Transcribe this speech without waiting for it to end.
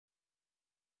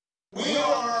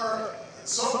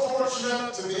so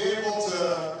fortunate to be able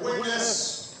to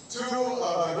witness two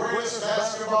of the greatest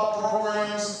basketball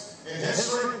programs in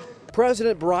history.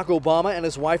 President Barack Obama and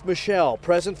his wife Michelle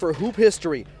present for hoop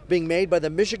history being made by the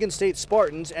Michigan State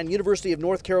Spartans and University of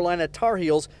North Carolina Tar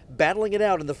Heels battling it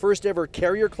out in the first ever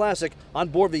Carrier Classic on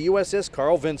board the USS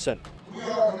Carl Vinson. We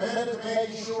are committed to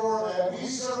making sure that we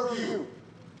serve you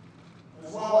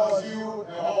as well as you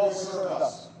have always served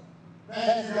us.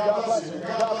 Thank you. God bless you.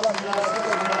 God bless you.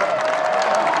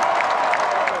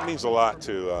 It means a lot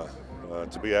to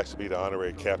actually be the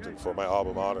honorary captain for my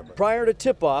alma mater. Prior to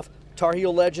tip-off, Tar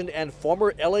Heel legend and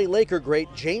former LA Laker great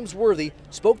James Worthy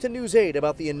spoke to News 8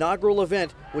 about the inaugural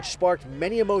event, which sparked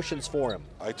many emotions for him.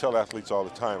 I tell athletes all the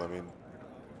time, I mean,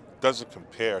 it doesn't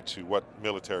compare to what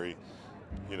military,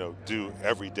 do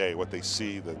every day, what they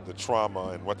see, the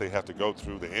trauma and what they have to go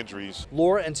through, the injuries.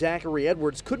 Laura and Zachary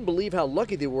Edwards couldn't believe how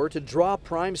lucky they were to draw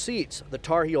prime seats. The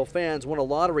Tar Heel fans won a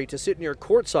lottery to sit near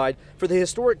courtside for the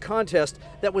historic contest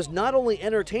that was not only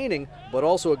entertaining, but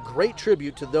also a great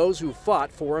tribute to those who fought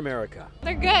for America.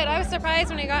 They're good. I was surprised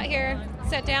when we got here,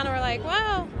 sat down, and we're like,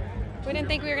 wow, we didn't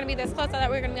think we were going to be this close. I thought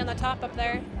we were going to be on the top up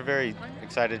there. We're very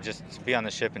excited just to be on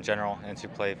the ship in general and to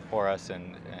play for us,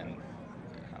 and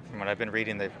from what I've been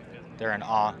reading, they're in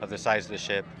awe of the size of the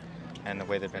ship and the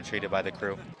way they've been treated by the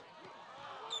crew.